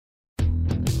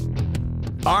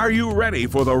Are you ready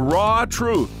for the raw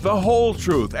truth, the whole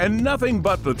truth, and nothing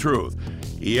but the truth?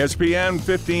 ESPN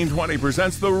 1520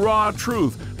 presents The Raw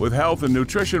Truth with health and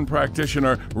nutrition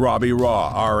practitioner Robbie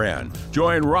Raugh, RN.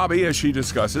 Join Robbie as she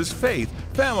discusses faith,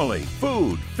 family,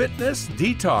 food, fitness,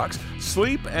 detox,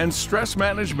 sleep, and stress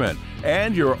management,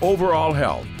 and your overall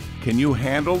health. Can you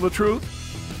handle the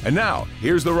truth? And now,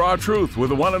 here's The Raw Truth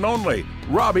with the one and only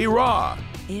Robbie Raugh.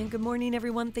 And good morning,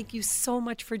 everyone. Thank you so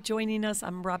much for joining us.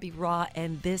 I'm Robbie Raugh,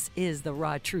 and this is The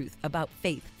Raw Truth about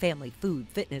faith, family, food,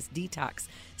 fitness, detox,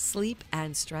 sleep,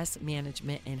 and stress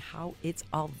management, and how it's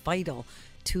all vital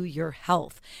to your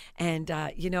health. And,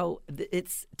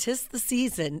 it's 'tis the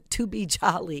season to be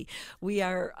jolly. We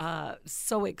are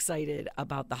so excited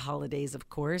about the holidays, of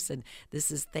course, and this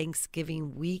is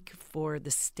Thanksgiving week for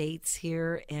the States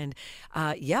here. And,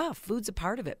 food's a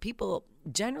part of it. People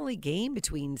generally gain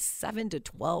between 7 to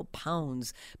 12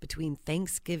 pounds between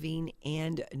Thanksgiving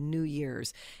and New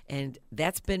Year's. And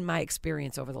that's been my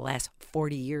experience over the last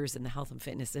 40 years in the health and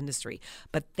fitness industry.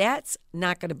 But that's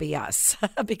not going to be us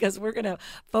because we're going to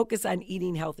focus on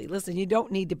eating healthy. Listen, you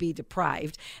don't need to be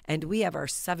deprived. And we have our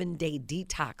 7-day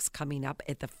detox coming up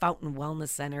at the Fountain Wellness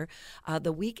Center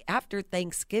the week after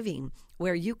Thanksgiving,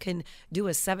 where you can do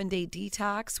a 7-day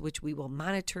detox, which we will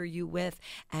monitor you with,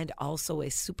 and also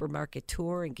a supermarket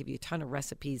tour and give you a ton of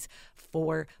recipes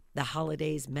for the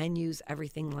holidays, menus,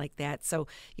 everything like that. So,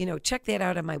 check that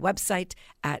out on my website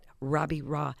at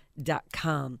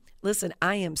RobbieRaugh.com. Listen,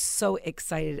 I am so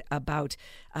excited about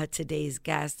today's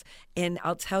guest, and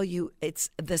I'll tell you,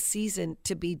 it's the season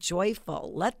to be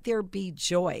joyful. Let there be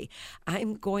joy.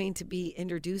 I'm going to be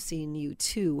introducing you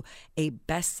to a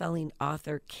best-selling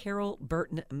author, Carol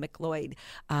Burton McLeod.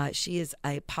 She is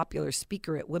a popular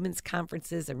speaker at women's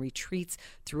conferences and retreats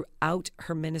throughout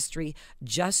her ministry,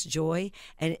 Just Joy,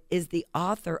 and is the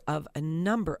author of a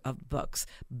number of books,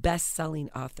 best-selling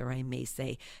author, I may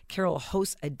say. Carol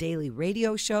hosts a daily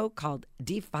radio show called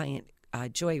Defiant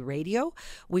Joy Radio,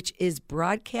 which is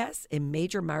broadcast in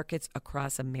major markets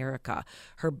across America.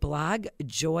 Her blog,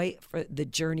 Joy for the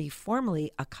Journey,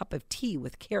 formerly A Cup of Tea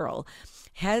with Carol,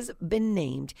 has been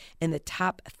named in the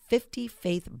top 50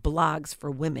 faith blogs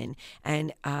for women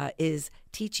and is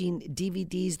teaching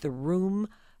DVDs The Room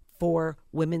for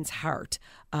Women's Heart,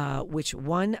 which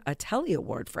won a Telly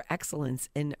Award for Excellence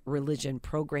in Religion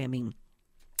Programming.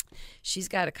 She's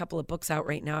got a couple of books out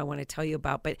right now I want to tell you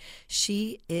about, but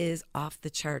she is off the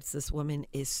charts. This woman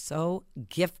is so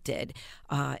gifted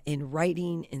in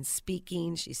writing and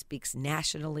speaking. She speaks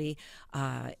nationally.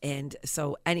 And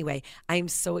so anyway, I'm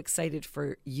so excited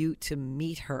for you to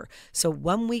meet her. So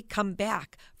when we come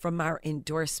back from our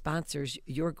endorsed sponsors,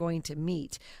 you're going to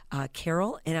meet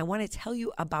Carol, and I want to tell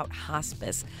you about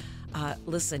hospice.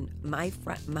 Listen, my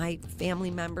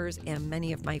family members and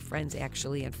many of my friends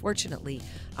actually, unfortunately,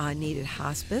 needed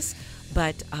hospice.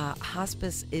 But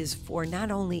hospice is for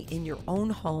not only in your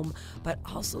own home, but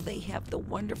also they have the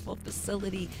wonderful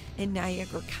facility in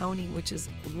Niagara County, which is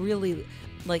really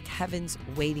like heaven's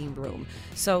waiting room.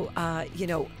 So,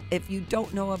 if you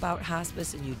don't know about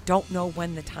hospice and you don't know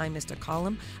when the time is to call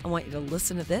them, I want you to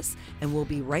listen to this, and we'll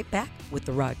be right back with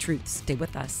The Raw Truth. Stay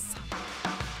with us.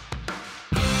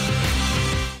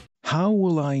 How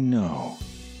will I know?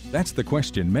 That's the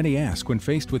question many ask when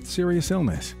faced with serious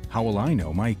illness. How will I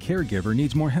know my caregiver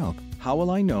needs more help? How will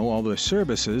I know all the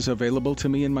services available to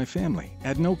me and my family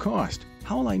at no cost?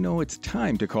 How will I know it's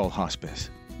time to call hospice?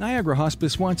 Niagara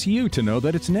Hospice wants you to know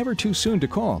that it's never too soon to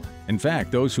call. In fact,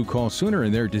 those who call sooner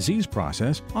in their disease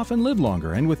process often live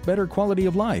longer and with better quality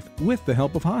of life with the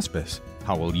help of hospice.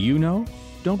 How will you know?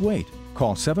 Don't wait.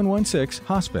 Call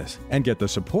 716-HOSPICE and get the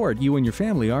support you and your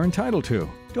family are entitled to.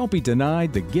 Don't be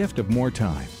denied the gift of more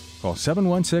time. Call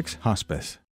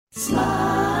 716-HOSPICE.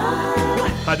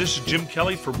 Hi, this is Jim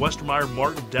Kelly for Westermeyer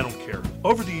Martin Dental Care.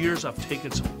 Over the years, I've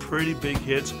taken some pretty big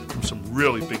hits from some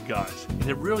really big guys, and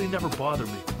it really never bothered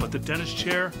me. But the dentist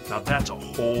chair, now that's a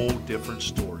whole different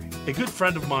story. A good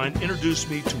friend of mine introduced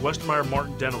me to Westermeyer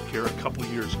Martin Dental Care a couple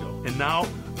of years ago, and now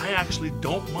I actually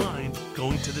don't mind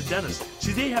going to the dentist.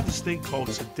 See, they have this thing called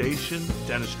sedation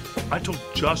dentistry. I took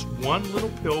just one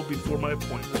little pill before my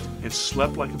appointment and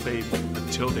slept like a baby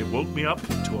until they woke me up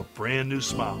to a brand new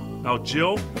smile. Now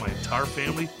Jill and my entire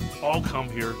family all come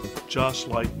here just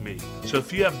like me. So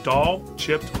if you have dull,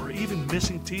 chipped, or even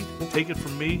missing teeth, take it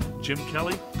from me, Jim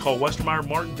Kelly. Call Westermeyer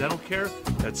Martin Dental Care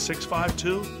at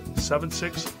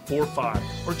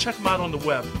 652-7645 or check them out on the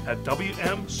web at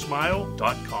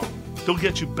wmsmile.com. They'll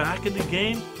get you back in the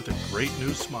game with a great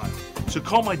new smile. So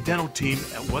call my dental team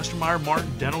at Westermeyer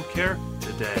Martin Dental Care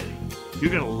today. You're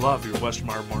going to love your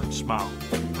Westermeyer Martin smile.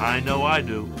 I know I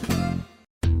do.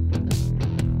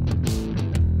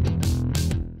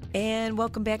 and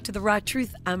welcome back to The Raw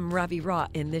Truth. I'm Robbie Raugh,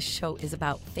 and this show is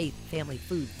about faith, family,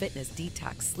 food, fitness,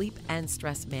 detox, sleep, and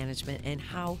stress management, and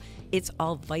how it's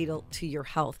all vital to your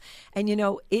health. And you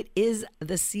know, it is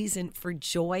the season for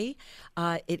joy.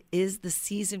 It is the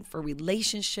season for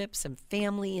relationships and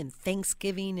family and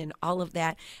Thanksgiving and all of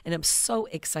that. And I'm so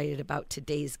excited about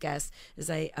today's guest. As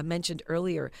I mentioned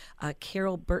earlier,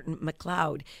 Carol Burton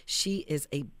McLeod. She is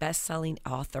a best-selling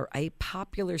author, a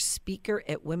popular speaker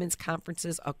at women's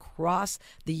conferences across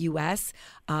the U.S.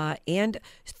 And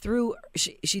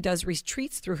she does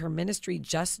retreats through her ministry,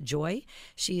 Just Joy.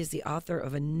 She is the author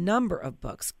of a number of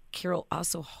books. Carol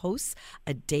also hosts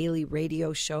a daily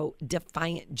radio show,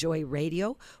 Defiant Joy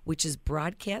Radio, which is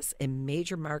broadcast in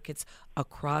major markets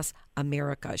across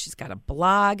America. She's got a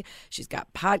blog, she's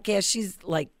got podcasts, she's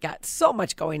got so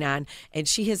much going on, and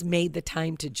she has made the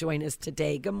time to join us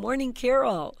today. Good morning,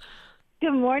 Carol.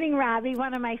 Good morning, Robbie,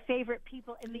 one of my favorite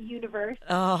people in the universe.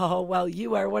 Oh, well,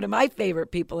 you are one of my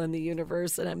favorite people in the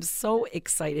universe, and I'm so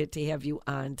excited to have you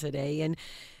on today. And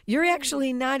you're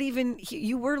actually not even,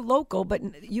 you were local,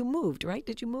 but you moved, right?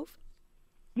 Did you move?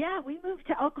 Yeah, we moved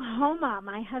to Oklahoma.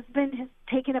 My husband has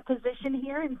taken a position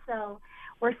here, and so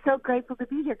we're so grateful to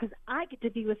be here because I get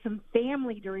to be with some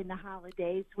family during the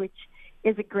holidays, which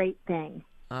is a great thing.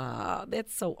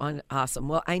 That's so awesome.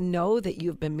 Well, I know that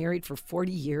you've been married for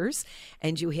 40 years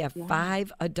and you have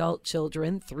 5 adult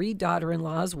children, 3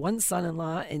 daughter-in-laws, 1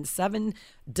 son-in-law, and 7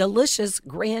 delicious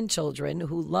grandchildren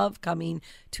who love coming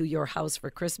to your house for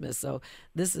Christmas. So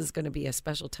this is going to be a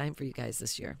special time for you guys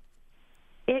this year.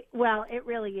 It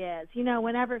really is. You know,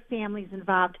 whenever family's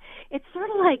involved, it's sort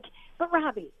of like, but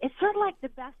Robbie, it's sort of like the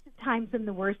best of times and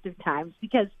the worst of times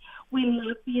because we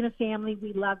love being a family,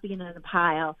 we love being in a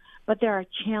pile, but there are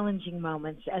challenging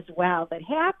moments as well that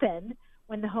happen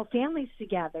when the whole family's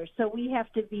together. So we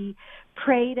have to be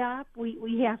prayed up.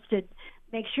 We have to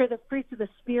make sure the fruits of the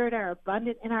Spirit are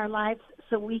abundant in our lives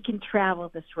so we can travel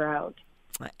this road.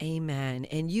 Amen.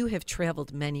 And you have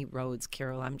traveled many roads,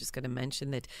 Carol. I'm just going to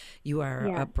mention that you are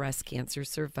a breast cancer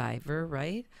survivor,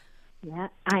 right? Yeah,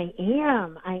 I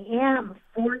am.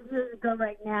 4 years ago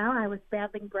right now, I was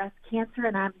battling breast cancer,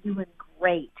 and I'm doing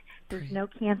great. There's no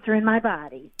cancer in my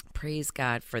body. Praise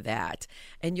God for that.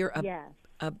 And you're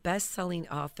a best-selling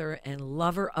author and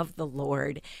lover of the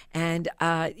Lord. And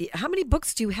how many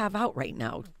books do you have out right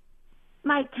now?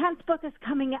 My 10th book is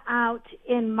coming out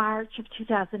in March of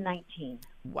 2019.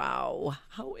 Wow,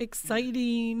 how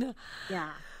exciting.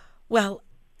 Yeah. Well,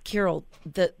 Carol,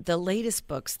 the latest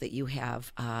books that you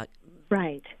have,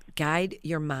 right. Guide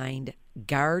Your Mind,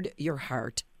 Guard Your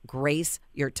Heart, Grace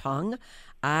Your Tongue.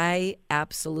 I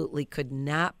absolutely could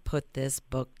not put this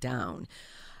book down.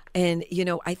 And, you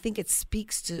know, I think it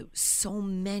speaks to so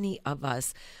many of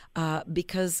us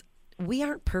because we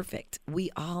aren't perfect. We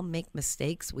all make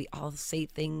mistakes. We all say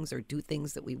things or do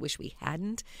things that we wish we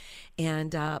hadn't.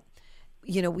 And,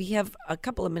 you know, we have a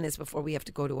couple of minutes before we have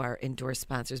to go to our endorsed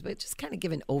sponsors, but just kind of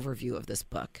give an overview of this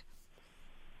book.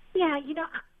 Yeah, you know,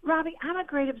 Robbie, I'm a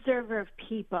great observer of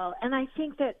people, and I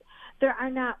think that there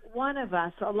are not one of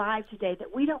us alive today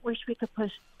that we don't wish we could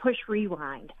push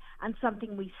rewind on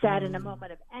something we said in a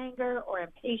moment of anger or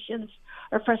impatience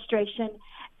or frustration.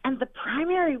 And the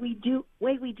primary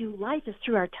way we do life is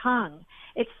through our tongue.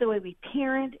 It's the way we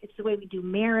parent. It's the way we do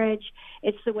marriage.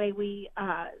 It's the way we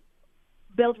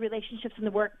build relationships in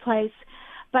the workplace.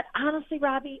 But honestly,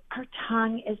 Robbie, our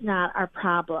tongue is not our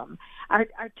problem. Our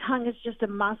tongue is just a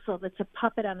muscle that's a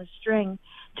puppet on a string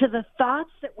to the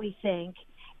thoughts that we think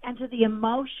and to the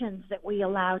emotions that we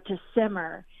allow to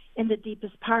simmer in the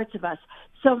deepest parts of us.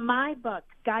 So my book,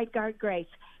 Guide, Guard, Grace,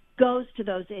 goes to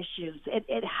those issues.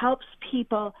 It helps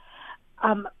people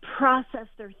process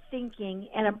their thinking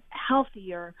in a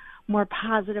healthier, more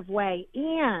positive way,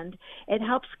 and it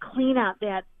helps clean out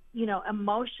that, you know,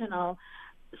 emotional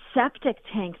septic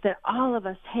tank that all of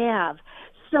us have,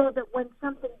 so that when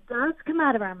something does come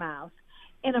out of our mouth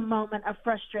in a moment of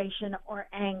frustration or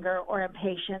anger or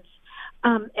impatience,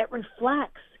 it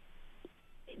reflects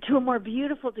to a more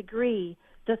beautiful degree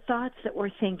the thoughts that we're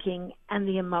thinking and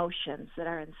the emotions that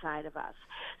are inside of us.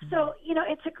 So, you know,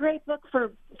 it's a great book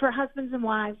for husbands and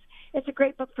wives. It's a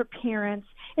great book for parents.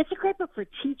 It's a great book for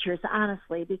teachers,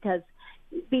 honestly, because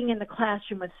being in the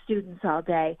classroom with students all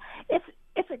day,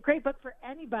 it's a great book for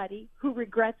anybody who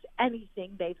regrets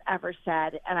anything they've ever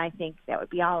said, and I think that would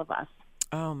be all of us.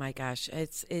 Oh, my gosh.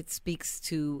 It speaks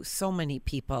to so many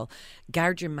people.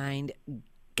 Guard your mind,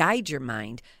 guide your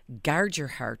mind, guard your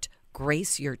heart,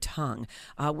 Grace Your Tongue.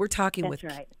 We're talking with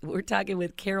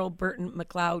Carol Burton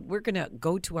McLeod. We're going to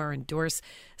go to our endorsed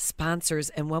sponsors,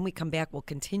 and when we come back, we'll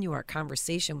continue our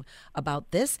conversation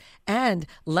about this and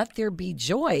Let There Be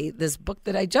Joy, this book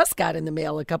that I just got in the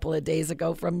mail a couple of days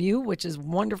ago from you, which is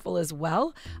wonderful as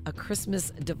well. A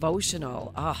Christmas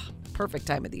devotional. Perfect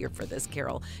time of the year for this,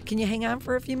 Carol. Can you hang on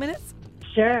for a few minutes?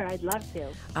 Sure, I'd love to.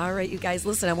 All right, you guys,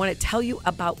 listen, I want to tell you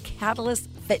about Catalyst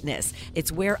Fitness. It's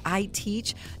where I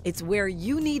teach. It's where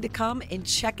you need to come and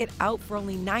check it out for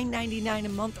only $9.99 a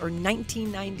month or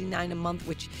 $19.99 a month,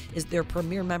 which is their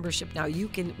premier membership. Now, you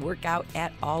can work out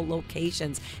at all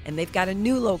locations, and they've got a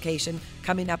new location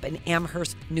coming up in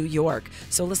Amherst, New York.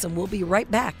 So listen, we'll be right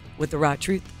back with The Raw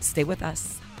Truth. Stay with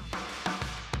us.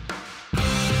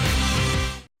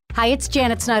 Hi, it's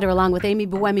Janet Snyder along with Amy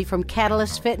Buemi from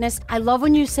Catalyst Fitness. I love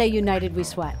when you say United We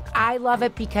Sweat. I love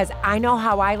it because I know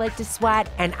how I like to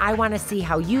sweat, and I want to see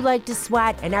how you like to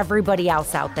sweat and everybody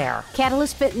else out there.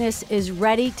 Catalyst Fitness is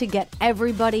ready to get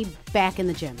everybody back in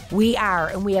the gym. We are,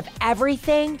 and we have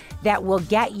everything that will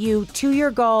get you to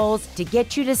your goals, to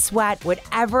get you to sweat,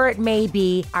 whatever it may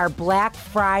be. Our Black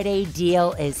Friday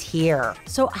deal is here.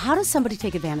 So how does somebody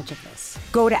take advantage of this?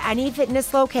 Go to any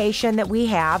fitness location that we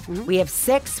have. Mm-hmm. We have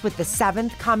 6 with the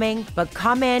 7th coming, but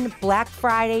come in Black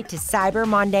Friday to Cyber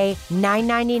Monday,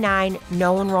 $9.99,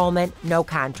 no enrollment, no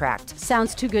contract.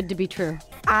 Sounds too good to be true.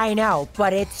 I know,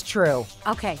 but it's true.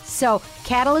 Okay, so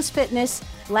Catalyst Fitness,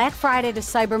 Black Friday to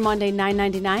Cyber Monday,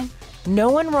 $9.99.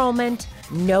 No enrollment,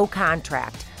 no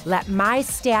contract. Let my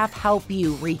staff help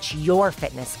you reach your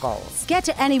fitness goals. Get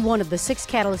to any one of the 6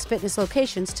 Catalyst Fitness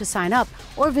locations to sign up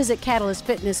or visit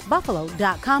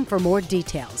CatalystFitnessBuffalo.com for more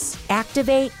details.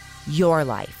 Activate your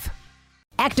life.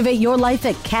 Activate your life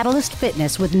at Catalyst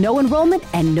Fitness with no enrollment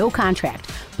and no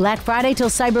contract. Black Friday till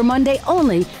Cyber Monday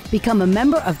only. Become a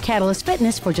member of Catalyst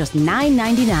Fitness for just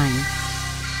 $9.99.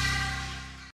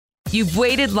 You've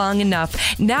waited long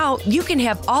enough. Now you can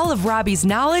have all of Robbie's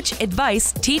knowledge,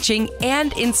 advice, teaching,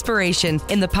 and inspiration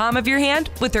in the palm of your hand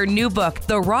with her new book,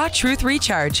 The Raw Truth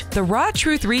Recharge. The Raw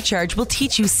Truth Recharge will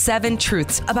teach you 7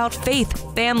 truths about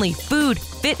faith, family, food,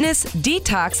 fitness,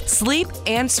 detox, sleep,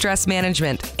 and stress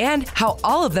management, and how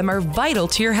all of them are vital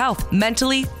to your health,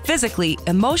 mentally, physically,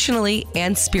 emotionally,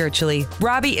 and spiritually.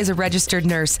 Robbie is a registered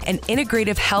nurse, an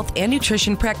integrative health and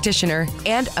nutrition practitioner,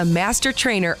 and a master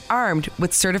trainer armed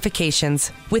with certifications.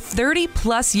 With 30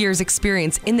 plus years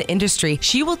experience in the industry,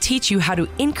 she will teach you how to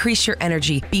increase your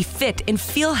energy, be fit and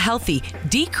feel healthy,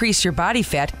 decrease your body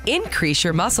fat, increase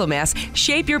your muscle mass,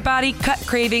 shape your body, cut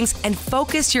cravings, and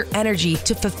focus your energy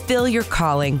to fulfill your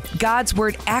calling. God's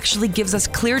Word actually gives us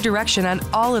clear direction on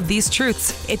all of these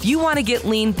truths. If you want to get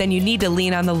lean, then you need to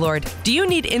lean on the Lord. Do you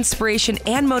need inspiration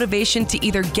and motivation to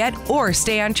either get or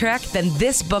stay on track? Then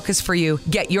this book is for you.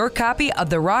 Get your copy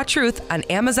of The Raw Truth on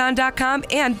Amazon.com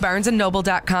and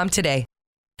BarnesandNoble.com today.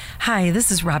 Hi,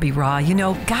 this is Robbie Raugh. You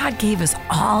know, God gave us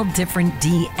all different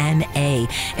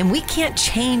DNA, and we can't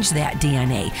change that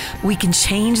DNA. We can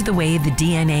change the way the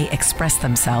DNA express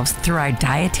themselves through our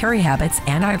dietary habits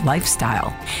and our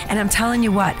lifestyle. And I'm telling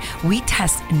you what, we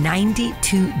test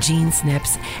 92 gene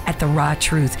SNPs at The Raw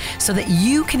Truth so that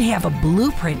you can have a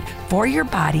blueprint for your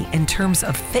body in terms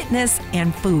of fitness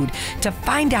and food to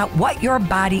find out what your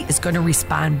body is going to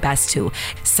respond best to.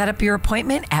 Set up your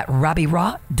appointment at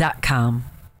RobbieRaugh.com.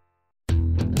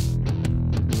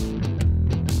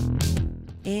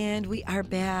 And we are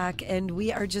back, and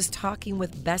we are just talking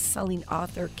with best-selling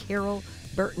author Carol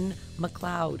Burton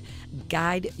McLeod.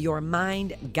 Guide Your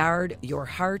Mind, Guard Your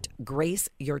Heart, Grace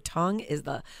Your Tongue is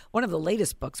one of the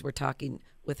latest books we're talking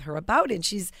with her about, and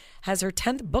she's has her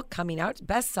 10th book coming out,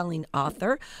 best-selling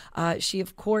author. She,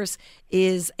 of course,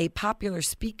 is a popular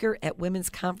speaker at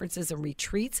women's conferences and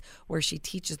retreats where she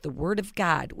teaches the Word of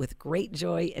God with great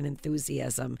joy and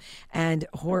enthusiasm. And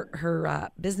her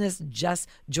business, Just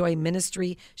Joy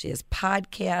Ministry, she has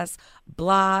podcasts,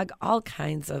 blog, all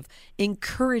kinds of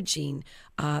encouraging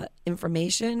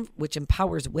information which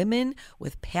empowers women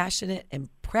with passionate and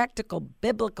practical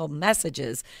biblical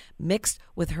messages mixed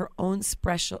with her own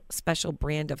special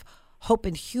brand of hope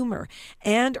and humor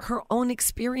and her own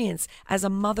experience as a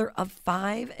mother of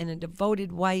 5 and a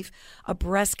devoted wife, a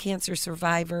breast cancer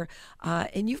survivor.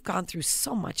 And you've gone through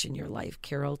so much in your life,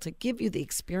 Carol, to give you the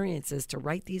experiences to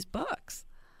write these books.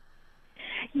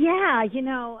 Yeah, you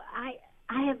know,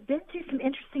 I have been through some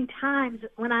interesting times.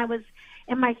 When I was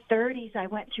in my 30s, I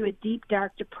went through a deep,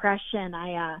 dark depression.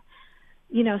 I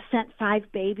sent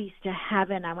 5 babies to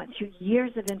heaven. I went through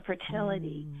years of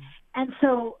infertility. And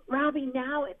so, Robbie,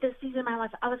 now at this season of my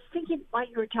life, I was thinking while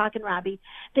you were talking, Robbie,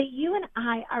 that you and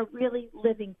I are really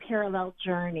living parallel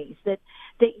journeys, that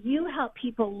you help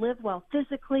people live well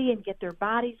physically and get their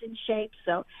bodies in shape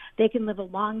so they can live a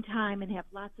long time and have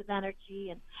lots of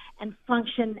energy and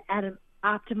function at an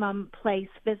optimum place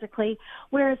physically,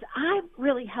 whereas I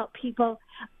really help people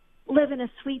live in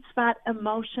a sweet spot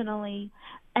emotionally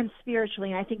and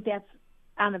spiritually. And I think that's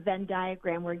on a Venn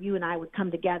diagram where you and I would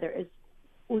come together is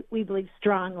we believe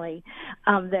strongly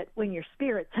that when your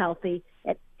spirit's healthy,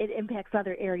 it impacts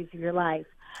other areas of your life.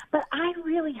 But I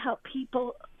really help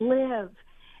people live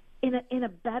in a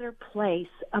better place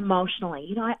emotionally.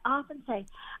 You know, I often say,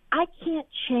 I can't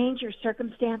change your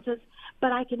circumstances,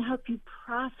 but I can help you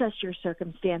process your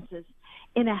circumstances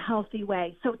in a healthy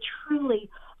way. So truly,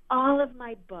 all of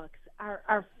my books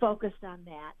are focused on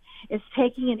that. It's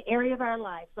taking an area of our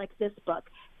lives, like this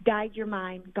book, Guide Your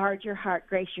Mind, Guard Your Heart,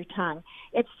 Grace Your Tongue.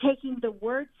 It's taking the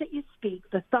words that you speak,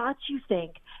 the thoughts you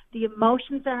think, the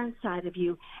emotions that are inside of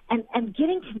you, and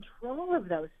getting control of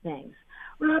those things.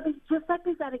 Robbie, just like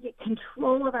we've got to get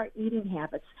control of our eating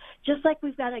habits, just like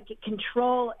we've got to get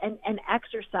control and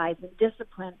exercise and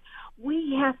discipline,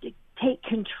 we have to take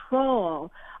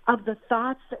control of the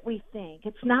thoughts that we think.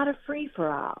 It's not a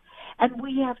free-for-all. And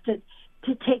we have to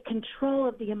take control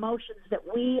of the emotions that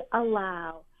we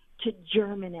allow to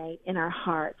germinate in our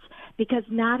hearts, because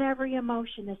not every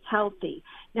emotion is healthy.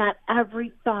 Not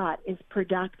every thought is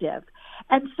productive.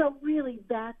 And so really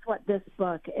that's what this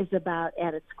book is about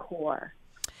at its core.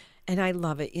 And I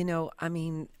love it. You know, I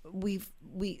mean,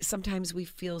 sometimes we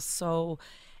feel so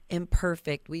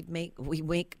imperfect. We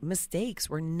make mistakes.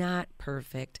 We're not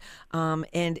perfect.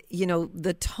 And, you know,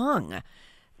 the tongue,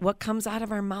 what comes out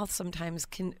of our mouth sometimes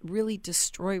can really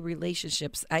destroy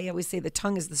relationships. I always say the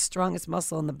tongue is the strongest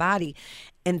muscle in the body,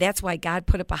 and that's why God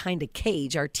put it behind a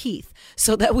cage, our teeth,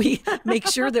 so that we make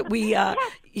sure that we,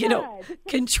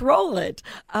 control it.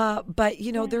 But,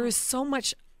 you know, there is so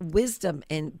much wisdom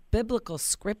and biblical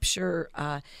scripture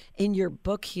in your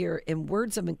book here, and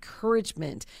words of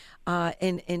encouragement,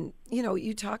 and you know,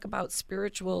 you talk about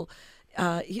spiritual.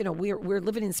 You know, we're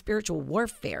living in spiritual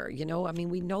warfare. You know, I mean,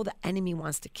 we know the enemy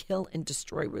wants to kill and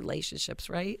destroy relationships,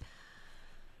 right?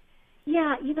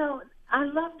 Yeah, you know, I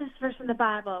love this verse in the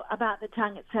Bible about the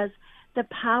tongue. It says, "The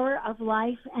power of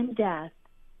life and death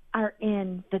are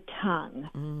in the tongue."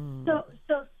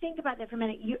 So think about that for a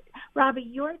minute. Robbie,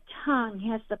 your tongue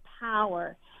has the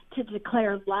power to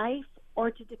declare life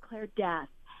or to declare death,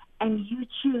 and you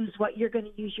choose what you're going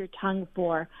to use your tongue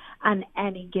for on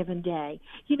any given day.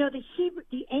 You know,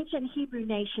 the ancient Hebrew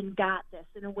nation got this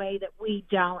in a way that we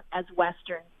don't as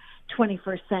Western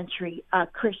 21st century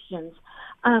Christians.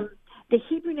 The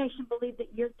Hebrew nation believed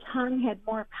that your tongue had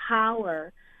more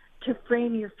power to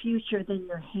frame your future than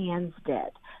your hands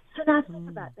did. So now think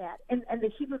about that. And the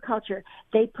Hebrew culture,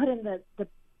 they put in the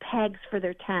pegs for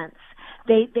their tents.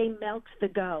 They milked the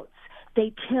goats.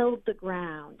 They tilled the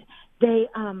ground. They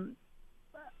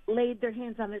laid their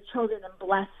hands on their children and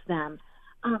blessed them.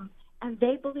 And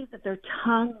they believed that their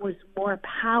tongue was more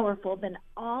powerful than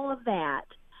all of that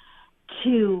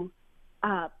to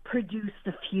produce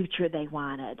the future they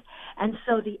wanted. And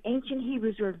so the ancient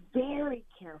Hebrews were very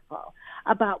careful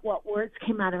about what words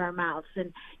came out of our mouths.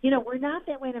 And, you know, we're not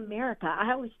that way in America.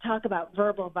 I always talk about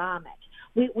verbal vomit.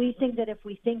 We think that if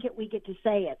we think it, we get to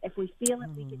say it. If we feel it,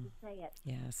 we get to say it.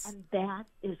 Yes. And that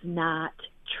is not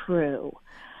true.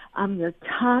 Your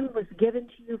tongue was given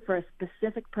to you for a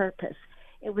specific purpose.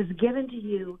 It was given to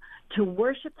you to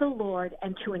worship the Lord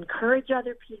and to encourage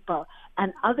other people.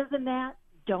 And other than that,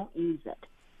 don't use it.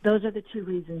 Those are the two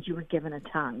reasons you were given a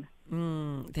tongue.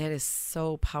 That is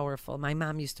so powerful. My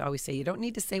mom used to always say, you don't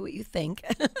need to say what you think.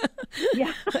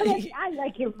 Yeah, I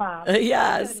like your mom.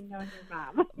 Yes. I know your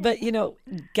mom. But, you know,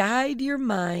 guide your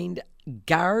mind,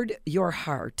 guard your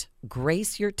heart,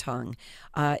 grace your tongue.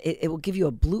 It will give you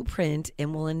a blueprint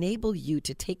and will enable you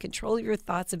to take control of your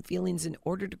thoughts and feelings in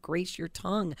order to grace your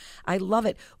tongue. I love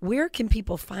it. Where can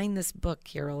people find this book,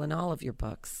 Carol, and all of your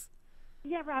books?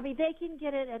 Yeah, Robbie, they can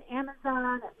get it at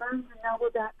Amazon, at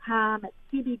BarnesandNoble.com, at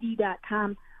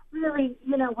CBD.com, really,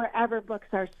 you know, wherever books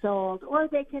are sold. Or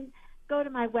they can go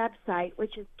to my website,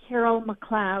 which is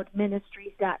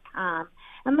CarolMcLeodMinistries.com.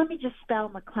 And let me just spell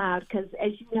McLeod, because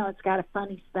as you know, it's got a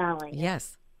funny spelling.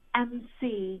 Yes.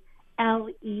 McLeod.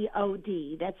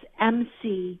 That's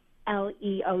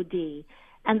McLeod.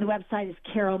 And the website is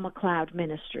Carol McLeod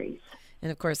Ministries.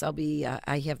 And of course,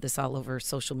 I have this all over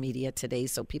social media today,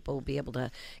 so people will be able to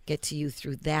get to you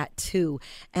through that too.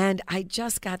 And I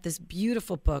just got this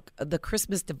beautiful book, the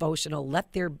Christmas devotional,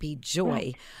 Let There Be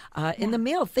Joy, in the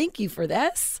mail. Thank you for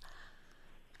this.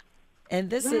 And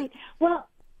this right. is... Well,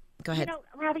 go ahead. You know,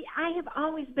 Robbie, I have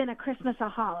always been a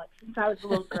Christmasaholic since I was a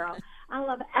little girl. I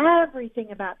love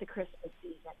everything about the Christmas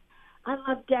season. I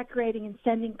love decorating and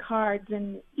sending cards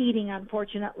and eating,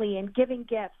 unfortunately, and giving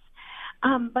gifts.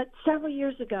 But several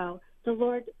years ago, the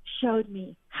Lord showed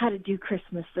me how to do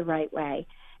Christmas the right way.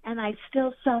 And I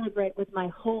still celebrate with my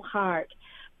whole heart,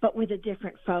 but with a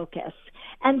different focus.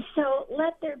 And so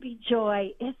Let There Be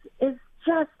Joy is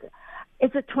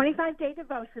it's a 25-day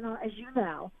devotional, as you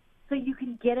know. So you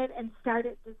can get it and start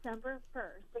it December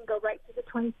 1st and go right to the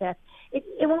 25th.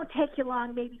 It won't take you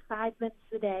long, maybe 5 minutes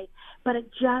a day, but it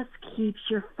just keeps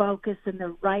your focus in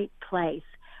the right place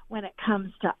when it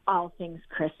comes to all things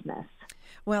Christmas.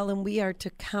 Well, and we are to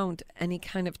count any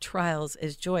kind of trials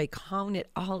as joy. Count it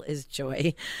all as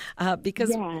joy.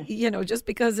 Because, just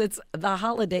because it's the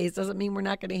holidays doesn't mean we're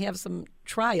not going to have some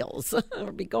trials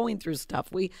or be going through stuff.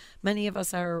 Many of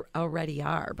us already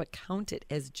are, but count it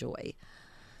as joy.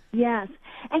 Yes.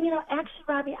 And, actually,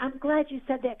 Robbie, I'm glad you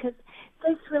said that because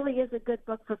this really is a good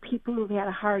book for people who've had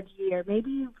a hard year. Maybe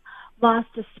you've lost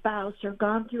a spouse or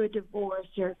gone through a divorce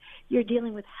or you're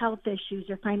dealing with health issues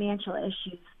or financial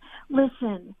issues.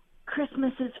 Listen,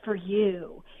 Christmas is for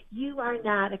you. You are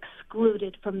not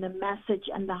excluded from the message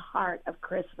and the heart of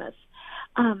Christmas.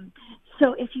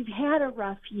 So if you've had a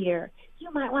rough year,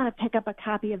 you might want to pick up a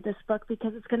copy of this book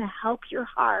because it's going to help your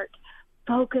heart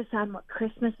focus on what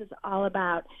Christmas is all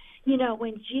about.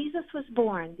 When Jesus was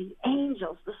born, the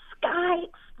angels, the sky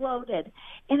exploded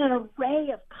in an array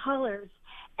of colors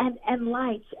and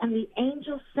lights, and the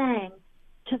angels sang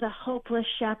to the hopeless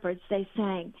shepherds. They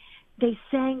sang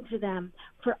to them,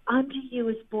 "For unto you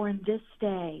is born this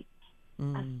day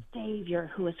a Savior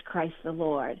who is Christ the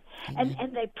Lord."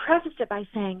 And they prefaced it by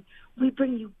saying, "We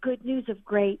bring you good news of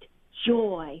great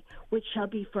joy, which shall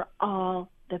be for all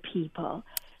the people."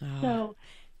 So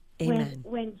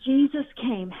when Jesus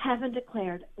came, heaven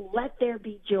declared, "Let there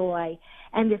be joy."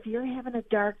 And if you're having a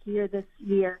dark year this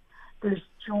year, there's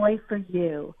joy for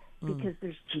you because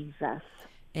there's Jesus.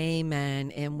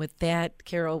 Amen. And with that,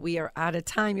 Carol, we are out of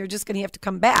time. You're just going to have to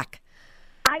come back.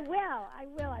 I will.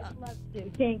 I'd love to.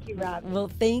 Thank you, Rob. Well,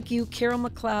 thank you, Carol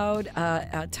McLeod.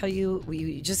 I'll tell you,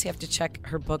 you just have to check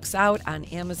her books out on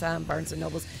Amazon, Barnes &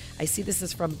 Nobles. I see this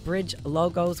is from Bridge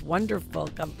Logos, wonderful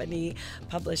company,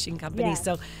 publishing company. Yes.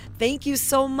 So thank you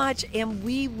so much, and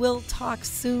we will talk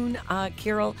soon,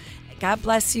 Carol. God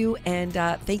bless you, and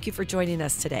thank you for joining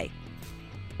us today.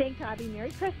 Thanks, Robbie.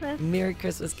 Merry Christmas. Merry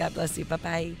Christmas. God bless you.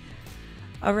 Bye-bye.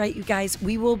 All right, you guys,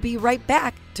 we will be right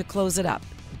back to close it up.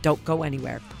 Don't go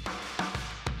anywhere.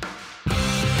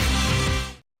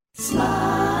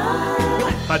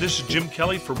 Hi, this is Jim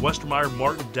Kelly for Westermeyer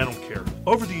Martin Dental Care.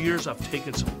 Over the years, I've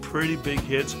taken some pretty big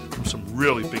hits from some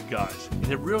really big guys,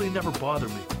 and it really never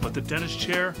bothered me. But the dentist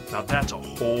chair, now that's a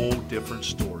whole different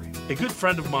story. A good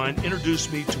friend of mine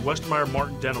introduced me to Westermeyer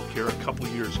Martin Dental Care a couple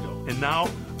of years ago, and now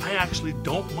I actually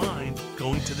don't mind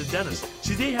going to the dentist.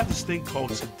 See, they have this thing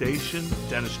called sedation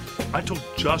dentistry. I took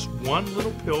just one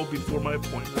little pill before my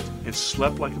appointment and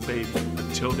slept like a baby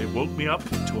until they woke me up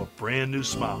to a brand new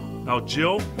smile. Now,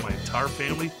 Jill, my entire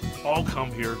family, all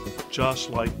come here just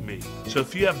like me. So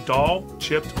if you have dull,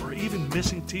 chipped, or even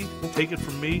missing teeth, take it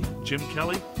from me, Jim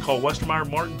Kelly. Call Westermeyer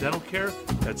Martin Dental Care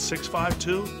at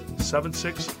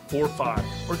 652-7645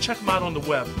 or check them out on the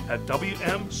web at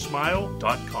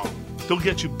wmsmile.com. They'll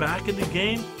get you back in the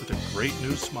game with a great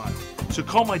new smile. So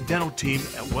call my dental team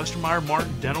at Westermeyer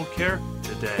Martin Dental Care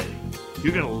today.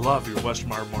 You're going to love your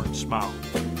Westermeyer Martin smile.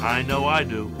 I know I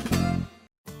do.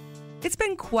 It's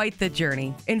been quite the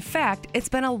journey. In fact, it's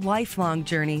been a lifelong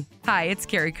journey. Hi, it's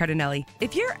Carrie Cardinelli.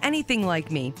 If you're anything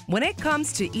like me, when it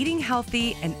comes to eating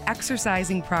healthy and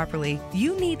exercising properly,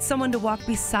 you need someone to walk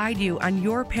beside you on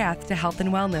your path to health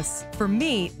and wellness. For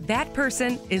me, that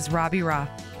person is Robbie Raugh.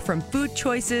 From food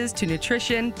choices to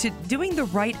nutrition to doing the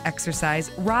right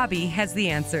exercise, Robbie has the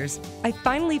answers. I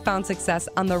finally found success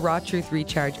on the Raw Truth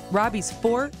Recharge, Robbie's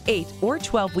 4, 8, or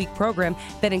 12-week program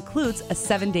that includes a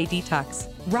 7-day detox.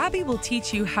 Robbie will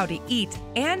teach you how to eat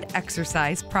and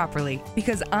exercise properly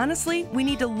because honestly, we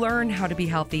need to learn how to be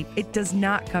healthy. It does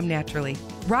not come naturally.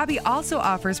 Robbie also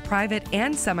offers private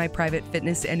and semi-private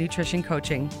fitness and nutrition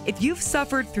coaching. If you've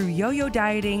suffered through yo-yo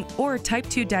dieting or type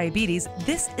 2 diabetes,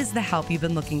 this is the help you've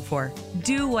been looking for.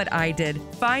 Do what I did.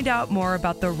 Find out more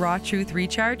about the Raw Truth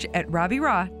Recharge at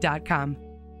RobbieRaugh.com.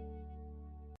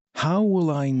 How will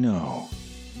I know?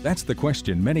 That's the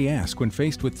question many ask when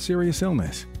faced with serious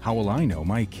illness. How will I know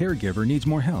my caregiver needs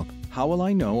more help? How will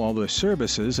I know all the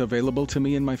services available to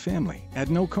me and my family at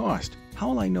no cost? How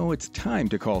will I know it's time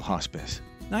to call hospice?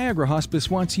 Niagara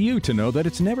Hospice wants you to know that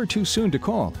it's never too soon to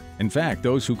call. In fact,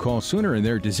 those who call sooner in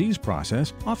their disease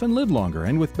process often live longer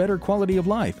and with better quality of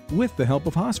life with the help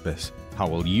of hospice. How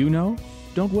will you know?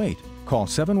 Don't wait. Call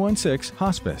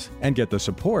 716-HOSPICE and get the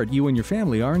support you and your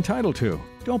family are entitled to.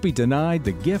 Don't be denied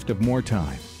the gift of more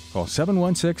time. Call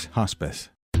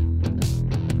 716-HOSPICE.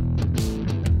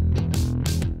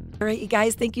 All right, you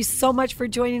guys, thank you so much for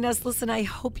joining us. Listen, I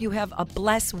hope you have a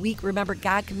blessed week. Remember,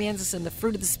 God commands us in the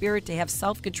fruit of the Spirit to have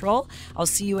self-control. I'll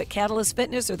see you at Catalyst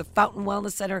Fitness or the Fountain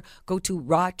Wellness Center. Go to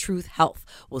Raw Truth Health.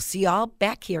 We'll see you all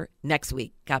back here next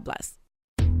week. God bless.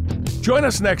 Join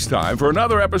us next time for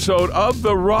another episode of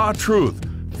The Raw Truth.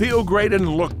 Feel great and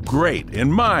look great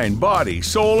in mind, body,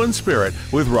 soul, and spirit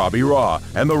with Robbie Raugh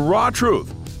and The Raw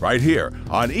Truth right here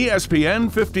on ESPN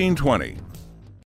 1520.